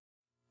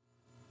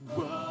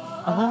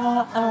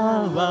ああ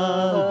わ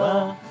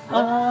わあ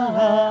わ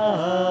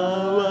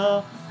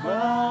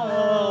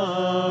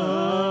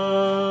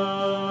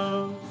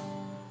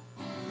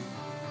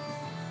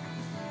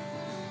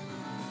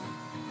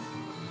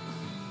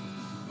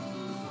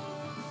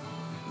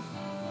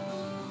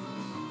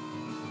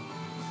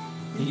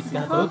いつ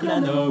か僕ら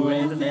の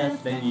エンドレ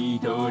スに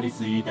通り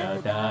過ぎ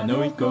たあ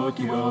の飛行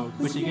機を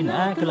不思議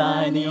なく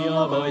らいに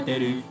覚えて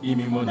る。意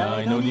味も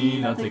ないの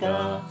になぜ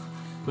か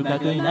深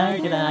く泣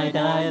いて泣い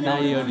たな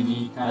い夜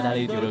に離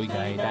れてる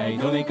大体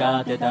どめ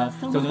かってた。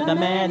そのた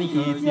めに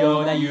必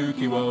要な勇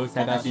気を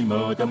探し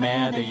求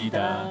めてい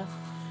た。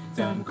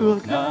残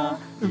酷な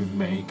運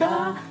命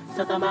が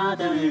定まっ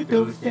てる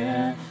とし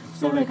て、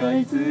それが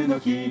いつの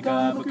日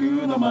か僕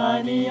の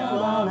前に現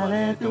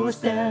れとし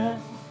て、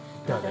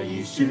ただ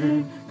一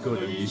瞬こ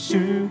の一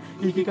瞬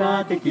息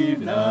ができ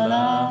るな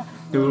ら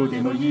どう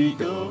でもいい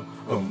と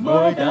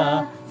思え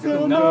た。そ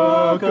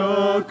の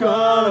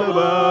心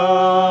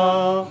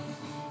を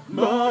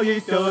もう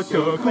一度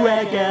遠く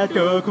へ行け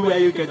遠く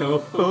へ行け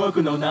と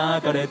僕の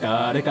中で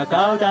誰か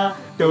が歌う。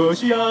どう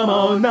しよう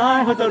も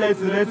ないほど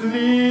烈烈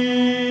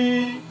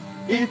に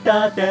い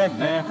たって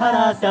目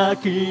離した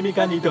君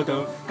が二度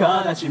と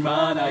悲し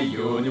まない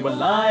ように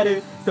笑え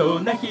る。そ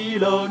んなヒー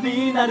ロ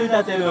ーになる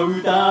だけの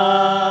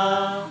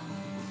歌。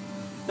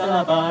さ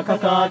らば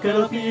掲げ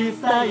るピース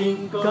サイ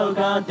ン転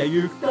がって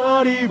ゆく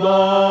鳥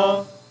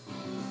を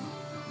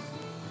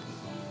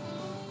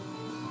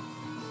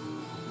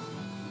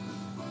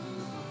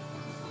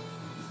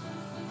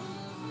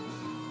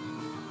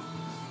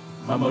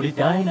守り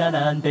たいな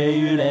なんて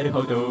揺れる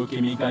ほど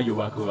君が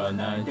弱くは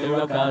ないって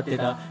分かって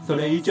た。そ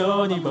れ以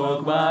上に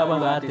僕は分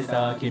かって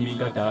さ、君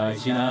が大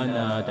事なあ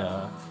な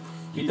た。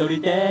一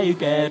人で行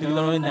ける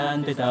のな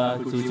んてさ、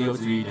口を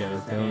ついてる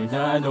せい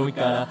なの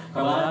から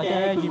代わっ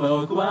てに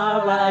僕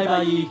は笑え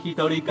ばいい。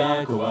一人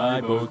が怖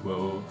い僕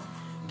を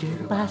蹴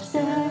飛ばし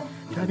て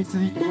飛びつ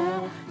いて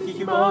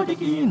息もで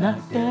きなっ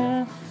て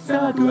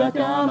騒ぐ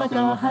頭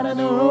と腹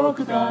の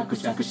奥がく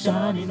しゃくし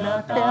ゃに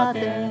なったっ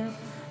て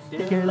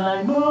け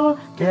らいも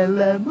消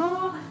え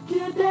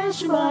て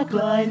しまうく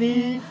らい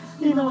に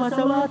今は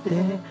触って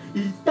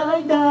いた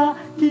いんだ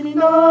君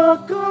の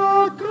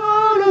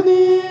心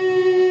に。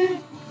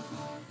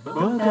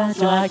僕た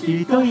ちは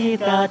きっとい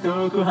つか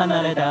遠く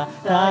離れた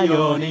太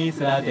陽に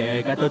すら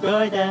手が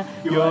届いて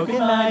余計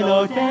ない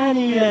の手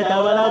に入れ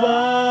たわら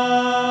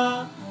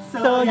は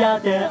そうや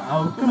って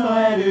青く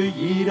燃える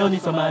色に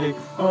染まる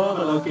お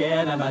ぼろ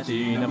げな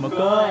街の向こ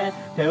うへ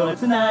手を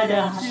つないで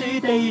走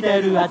ってい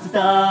れるはず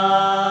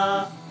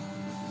だ。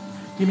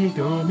君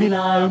と未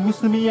来を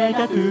結び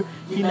描く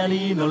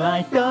光のな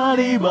い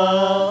光を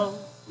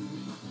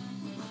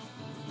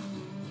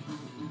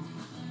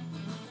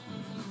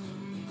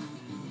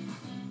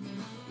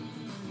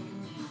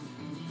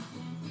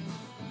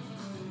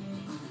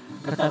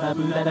かさば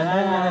ぶら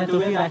らと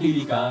目が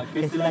響か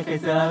けすらけ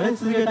すられ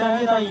すげ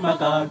た枝今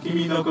か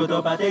君の言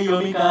葉で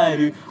読み返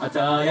る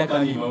鮮や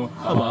かにも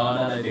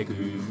泡られてく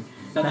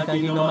さな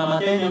ぎのまま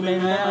で夢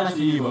の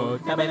話を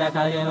食べた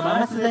影の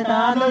まま捨て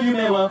たあの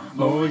夢を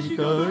もう一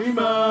人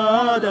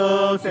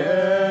戻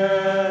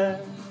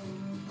せ。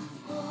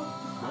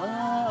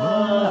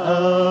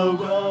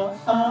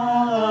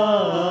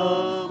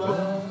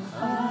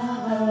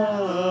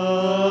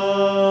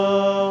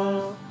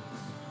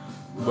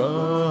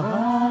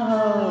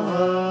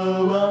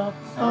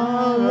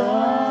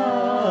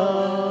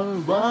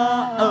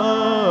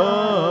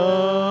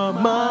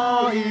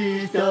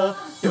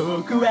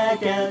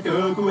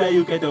遠くへ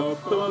行けと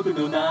僕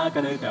の中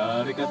で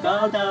誰か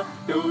が歌う。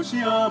どうし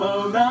よう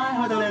もない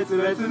ほど烈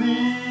烈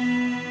に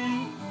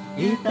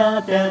いた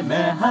って目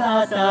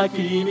離した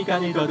君が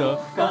二度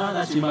と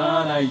悲し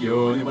まない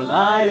ように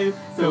笑える。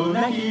そん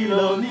なヒー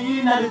ロー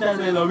になるた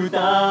めの歌。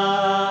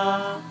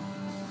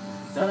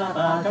さら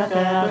ばかけ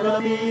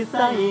ろピース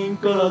サイン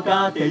転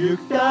がってゆ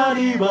く二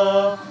人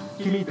を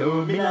君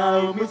と未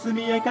来を結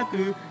び描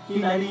く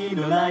光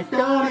のない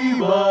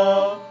光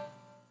を